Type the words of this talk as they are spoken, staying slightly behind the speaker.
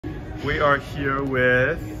We are here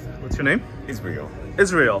with, what's your name? Israel.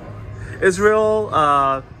 Israel.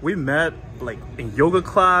 Israel, we met like in yoga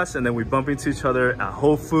class, and then we bumped into each other at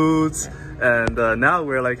Whole Foods, and now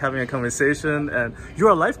we're like having a conversation, and you're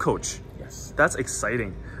a life coach. Yes. That's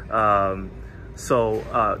exciting.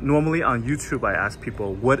 So normally on YouTube, I ask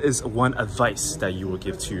people, what is one advice that you would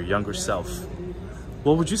give to your younger self?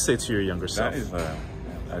 What would you say to your younger self? That is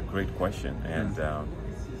a great question. And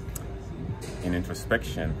in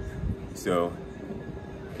introspection, so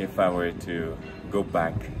if I were to go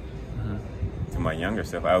back to my younger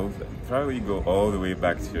self, I would probably go all the way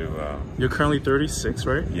back to... You're currently 36,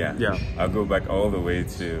 right? Yeah. Yeah. I'll go back all the way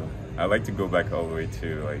to... I like to go back all the way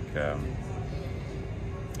to like...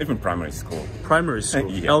 even primary school. Primary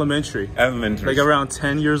school, Yeah. Elementary. Elementary. Like around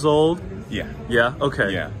 10 years old? Yeah. Yeah,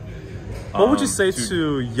 okay. Yeah. What would you say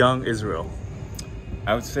to young Israel?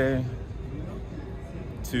 I would say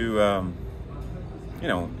to, you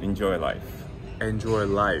know, enjoy life. Enjoy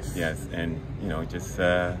life. Yes, and, you know, just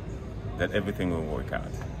that everything will work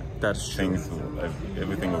out. That's true.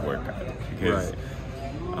 Everything will work out. Because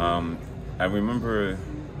I remember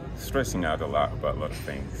stressing out a lot about a lot of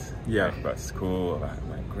things. Yeah. Like about school, about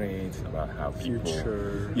my grades, about how people...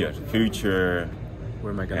 Future. Yeah, the future.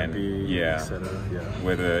 Where am I going to be? Yeah. Etc. Yeah.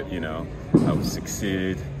 Whether, you know, I would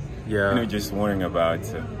succeed. Yeah. You know, just worrying about,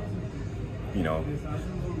 you know,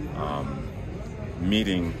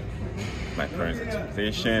 meeting my parents'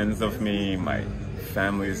 expectations of me, my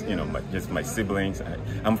family's, you know, just my siblings.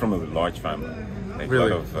 I'm from a large family. Like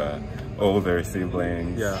Really? a lot of older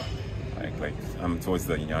siblings. Yeah. Like I'm towards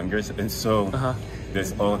the youngest, and so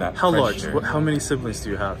there's all that How pressure. large? How many siblings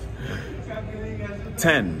do you have?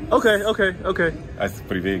 10. Okay. That's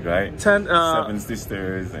pretty big, right? 10. 7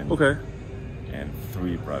 sisters and Okay.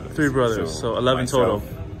 3 brothers. 3 brothers, so 11 total.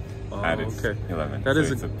 Oh, added okay. 11. That So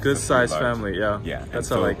is it's a good it's sized pretty large. family, yeah. Yeah. That's and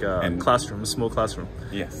so, like a and, classroom, a small classroom.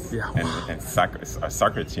 Yes. Yeah. And soccer, a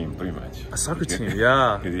soccer team, pretty much. A soccer team,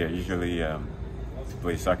 yeah. Because usually to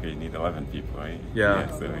play soccer you need 11 people, right? Yeah.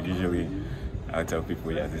 So usually I tell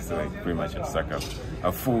people, this is like pretty much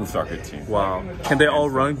a full soccer team. Wow. Can they all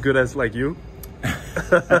run good as like you?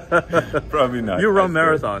 Probably not. You run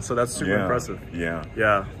marathons, so that's super impressive. Yeah.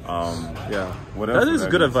 Yeah. Yeah. What else? That is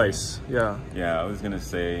good advice. Yeah. Yeah, I was gonna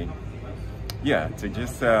say, to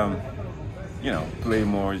just you know, play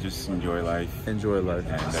more, just enjoy life. Enjoy life.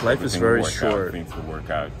 And Life is very short. Things will work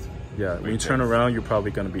out. Yeah, when you turn around, you're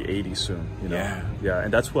probably going to be 80 soon, you know? Yeah.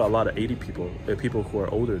 And that's what a lot of 80 people who are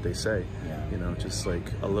older, they say. Yeah. You know, just like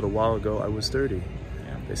a little while ago, I was 30, Yeah.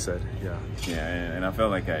 they said, yeah. Yeah, and I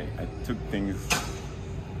felt like I took things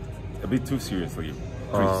a bit too seriously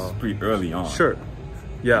pretty early on. Sure.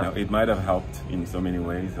 Yeah. You know, it might have helped in so many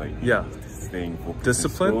ways, like staying focused.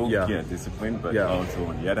 Discipline? In school. Yeah. Discipline, but also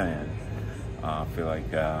on the other hand, I feel like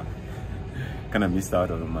kind of missed out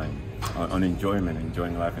on enjoyment,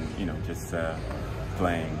 enjoying life, and you know, just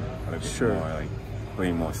playing a little bit more, like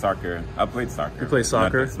playing more soccer. I played soccer. You play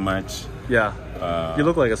soccer? Not as much. Yeah. You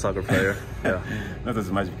look like a soccer player. Yeah. Not as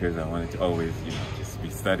much because I wanted to always, you know, just be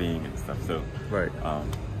studying and stuff. So right.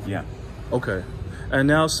 Yeah. Okay. And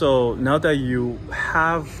now, now that you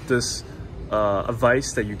have this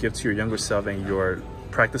advice that you give to your younger self, and you're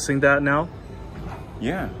practicing that now.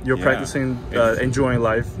 Yeah. You're practicing enjoying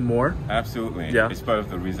life more? Absolutely. Yeah. It's part of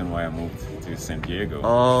the reason why I moved to San Diego.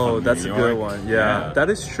 Oh, from that's New a good York. one. Yeah, that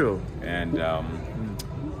is true. And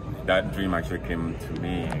that dream actually came to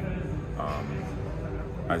me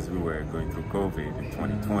as we were going through COVID in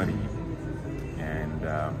 2020. And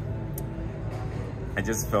I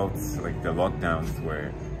just felt like the lockdowns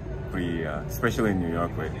were pretty, especially in New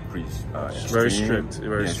York, were pretty very strict,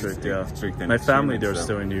 strict. And my family, they're so,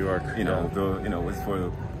 still in New York. You know, though, you know, it was for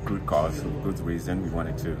a good cause, for a good reason. We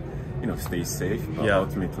wanted to, you know, stay safe. But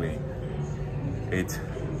ultimately, it,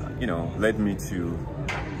 you know, led me to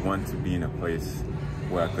want to be in a place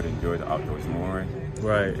where I could enjoy the outdoors more.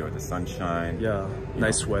 Right. Enjoy the sunshine. Yeah.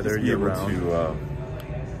 Nice weather year round. To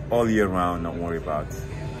all year round, not worry about,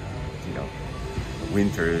 you know,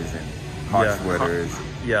 winters and harsh weathers.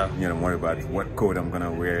 Yeah. You know, worry about what coat I'm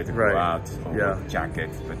gonna wear to go out, or what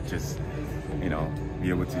jacket, but just, you know, be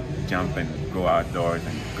able to jump and go outdoors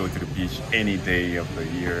and go to the beach any day of the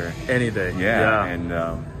year. Any day. Yeah. And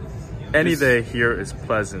any day here is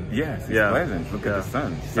pleasant. Yes, it's pleasant. Look at the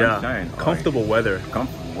sun, sunshine. Comfortable weather.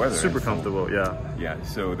 Comfortable weather. Super comfortable, yeah. Yeah,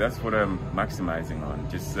 so that's what I'm maximizing on.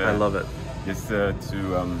 Just I love it. Just to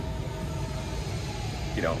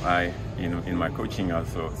you know, in my coaching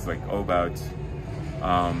also, it's like all about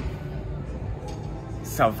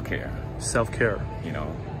self-care. Self-care. You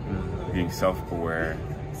know, being self-aware,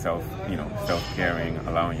 self-caring,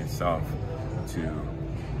 allowing yourself to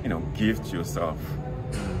you know, give to yourself,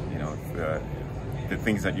 you know, the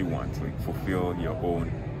things that you want, to fulfill your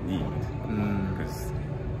own need. Because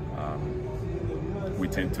we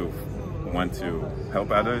tend to want to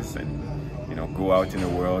help others and, you know, go out in the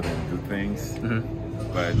world and do things.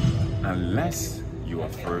 But unless you are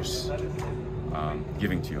first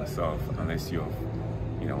giving to yourself, unless you're,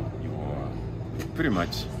 you know, you are pretty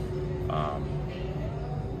much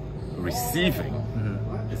receiving,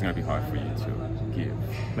 it's going to be hard for you to give.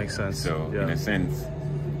 Makes sense. So in a sense,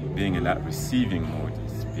 being in that receiving mode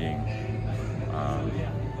is being,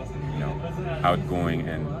 you know, outgoing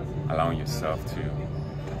and allowing yourself to,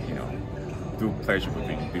 you know, do pleasurable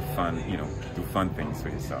things, do fun, you know, do fun things for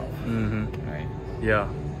yourself. Right? Yeah,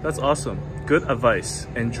 that's awesome. Good advice.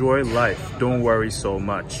 Enjoy life. Don't worry so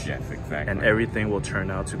much. Yes, exactly. And everything will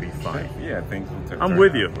turn out to be fine. Yeah, things will turn I'm out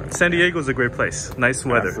with you. well. San Diego's a great place. Nice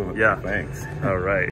weather. Absolutely. Yeah. Thanks. All right.